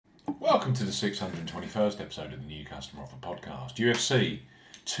Welcome to the 621st episode of the New Customer Offer Podcast. UFC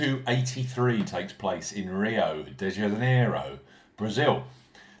 283 takes place in Rio de Janeiro, Brazil.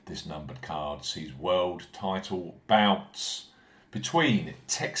 This numbered card sees world title bouts between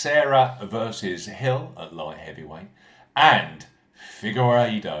Teixeira versus Hill at light heavyweight and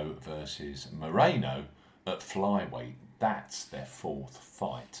Figueiredo versus Moreno at flyweight. That's their fourth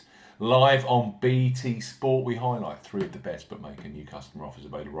fight. Live on BT Sport, we highlight three of the best bookmaker new customer offers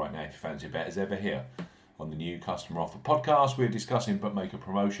available right now. If you fancy a bet as ever here on the New Customer Offer Podcast, we're discussing bookmaker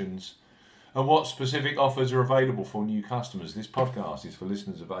promotions and what specific offers are available for new customers. This podcast is for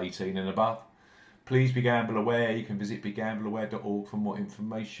listeners of 18 and above. Please be gamble aware. You can visit begambleaware.org for more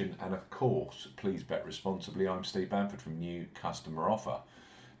information. And of course, please bet responsibly. I'm Steve Bamford from New Customer Offer.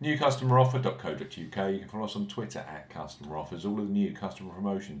 newcustomeroffer.co.uk. You can follow us on Twitter at Customer Offers. All of the new customer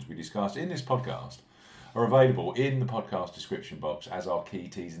promotions we discussed in this podcast are available in the podcast description box as our key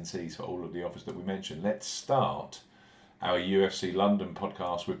T's and C's for all of the offers that we mentioned. Let's start our UFC London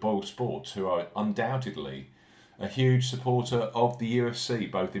podcast with Boyle Sports, who are undoubtedly a huge supporter of the UFC,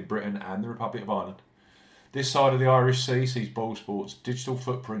 both in Britain and the Republic of Ireland. This side of the Irish Sea sees Boyle Sports' digital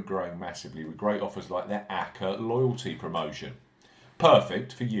footprint growing massively with great offers like their ACCA loyalty promotion.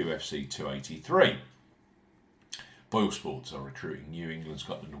 Perfect for UFC 283. Boyle Sports are recruiting New England,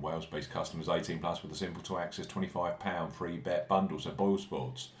 Scotland and Wales based customers 18 plus with a simple to access £25 free bet bundle. So Boyle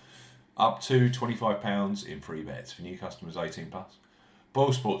Sports, up to £25 in free bets for new customers 18 plus.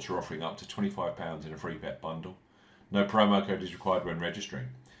 Boyle Sports are offering up to £25 in a free bet bundle. No promo code is required when registering.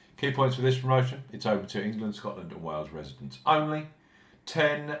 Key points for this promotion: it's open to England, Scotland and Wales residents only.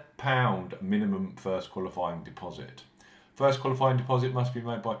 £10 minimum first qualifying deposit. First qualifying deposit must be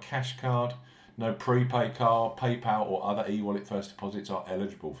made by cash card. No prepaid card, PayPal or other e-wallet first deposits are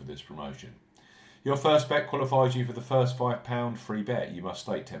eligible for this promotion. Your first bet qualifies you for the first £5 free bet. You must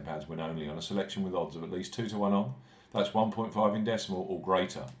stake £10 win only on a selection with odds of at least 2 to 1 on. That's 1.5 in decimal or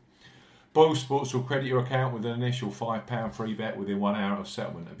greater. Boyle Sports will credit your account with an initial £5 free bet within 1 hour of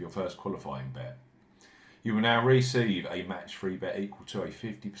settlement of your first qualifying bet. You will now receive a match free bet equal to a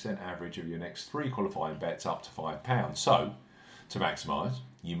 50% average of your next 3 qualifying bets up to £5. So, to maximise,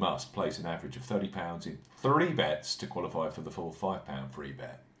 you must place an average of £30 in 3 bets to qualify for the full £5 free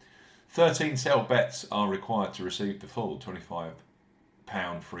bet. 13 sell bets are required to receive the full £25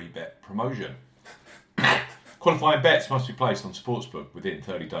 free bet promotion. Qualifying bets must be placed on Sportsbook within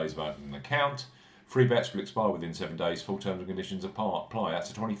 30 days of opening an account. Free bets will expire within 7 days. Full terms and conditions apply.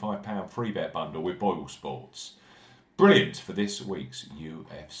 That's a £25 free bet bundle with Boyle Sports. Brilliant for this week's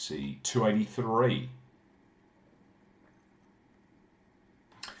UFC 283.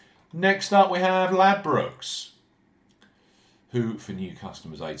 Next up we have Ladbrokes, who for new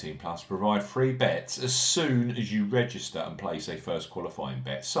customers 18 plus provide free bets as soon as you register and place a first qualifying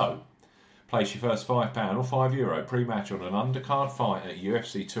bet. So, place your first £5 or €5 pre-match on an undercard fight at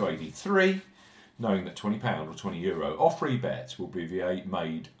UFC 283, knowing that £20 or €20 or free bets will be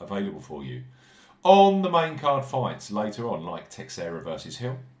made available for you on the main card fights later on, like Teixeira versus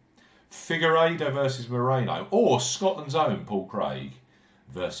Hill, Figueiredo versus Moreno, or Scotland's own Paul Craig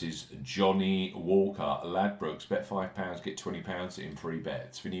versus Johnny Walker. Ladbrokes, bet £5, get £20 in free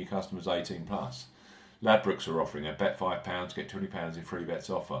bets for new customers 18 plus. Ladbrokes are offering a bet £5, get £20 in free bets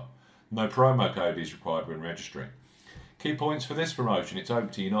offer. No promo code is required when registering. Key points for this promotion: it's open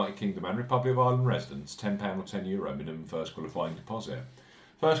to United Kingdom and Republic of Ireland residents, £10 or €10 minimum first qualifying deposit.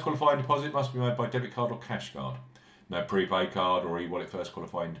 First qualifying deposit must be made by debit card or cash card. No prepaid card or e-wallet first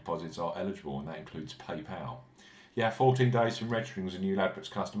qualifying deposits are eligible, and that includes PayPal. You have 14 days from registering as a new Ladbrokes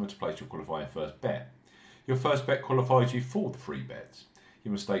customer to place your qualifying first bet. Your first bet qualifies you for the free bets.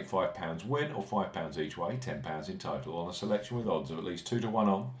 You must stake £5 win or £5 each way, £10 in total, on a selection with odds of at least 2 to 1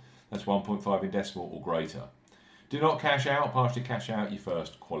 on. That's 1.5 in decimal or greater. Do not cash out, partially cash out your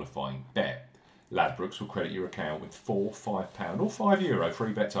first qualifying bet. Ladbrokes will credit your account with 4 £5 or €5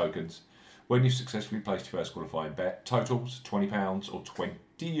 free bet tokens when you've successfully placed your first qualifying bet. Totals £20 or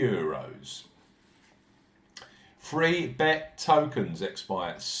 €20. Free bet tokens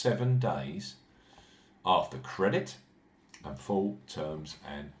expire 7 days after credit, and full terms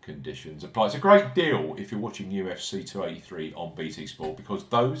and conditions apply. It's a great deal if you're watching UFC 283 on BT Sport, because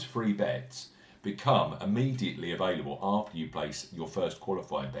those free bets become immediately available after you place your first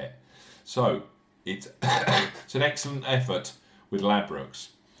qualifying bet. So it's an excellent effort with Ladbrokes.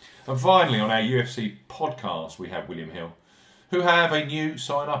 And finally, on our UFC podcast, we have William Hill, who have a new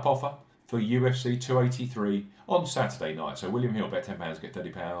sign-up offer for UFC 283 on Saturday night. So William Hill, bet £10, get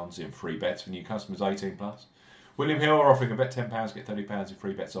 £30 in free bets for new customers 18 plus. William Hill are offering a bet £10, get £30 in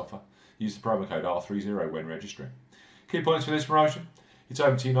free bets offer. Use the promo code R30 when registering. Key points for this promotion: It's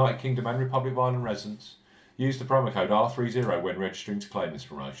open to United Kingdom and Republic of Ireland residents. Use the promo code R30 when registering to claim this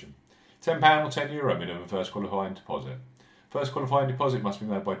promotion. £10 or €10 minimum first qualifying deposit. First qualifying deposit must be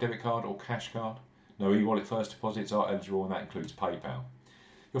made by debit card or cash card. No e-wallet first deposits are eligible, and that includes PayPal.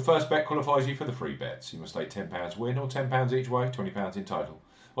 Your first bet qualifies you for the free bets. You must stake £10 win or £10 each way, £20 in total,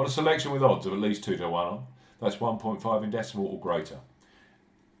 on a selection with odds of at least 2 to 1 on. That's 1.5 in decimal or greater.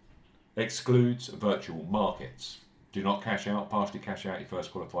 Excludes virtual markets. Do not cash out, partially cash out your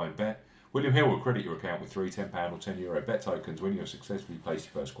first qualifying bet. William Hill will credit your account with 3 £10 or €10 bet tokens when you have successfully placed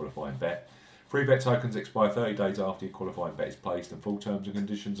your first qualifying bet. Free bet tokens expire 30 days after your qualifying bet is placed, and full terms and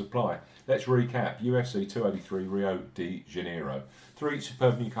conditions apply. Let's recap. UFC 283 Rio de Janeiro. 3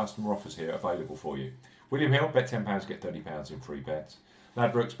 superb new customer offers here available for you. William Hill, bet £10, get £30 in free bets.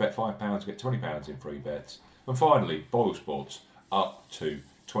 Ladbrokes, bet £5, get £20 in free bets. And finally, Boyle Sports, up to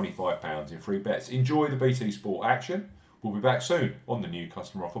 £25 in free bets. Enjoy the BT Sport action. We'll be back soon on the New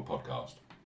Customer Offer podcast.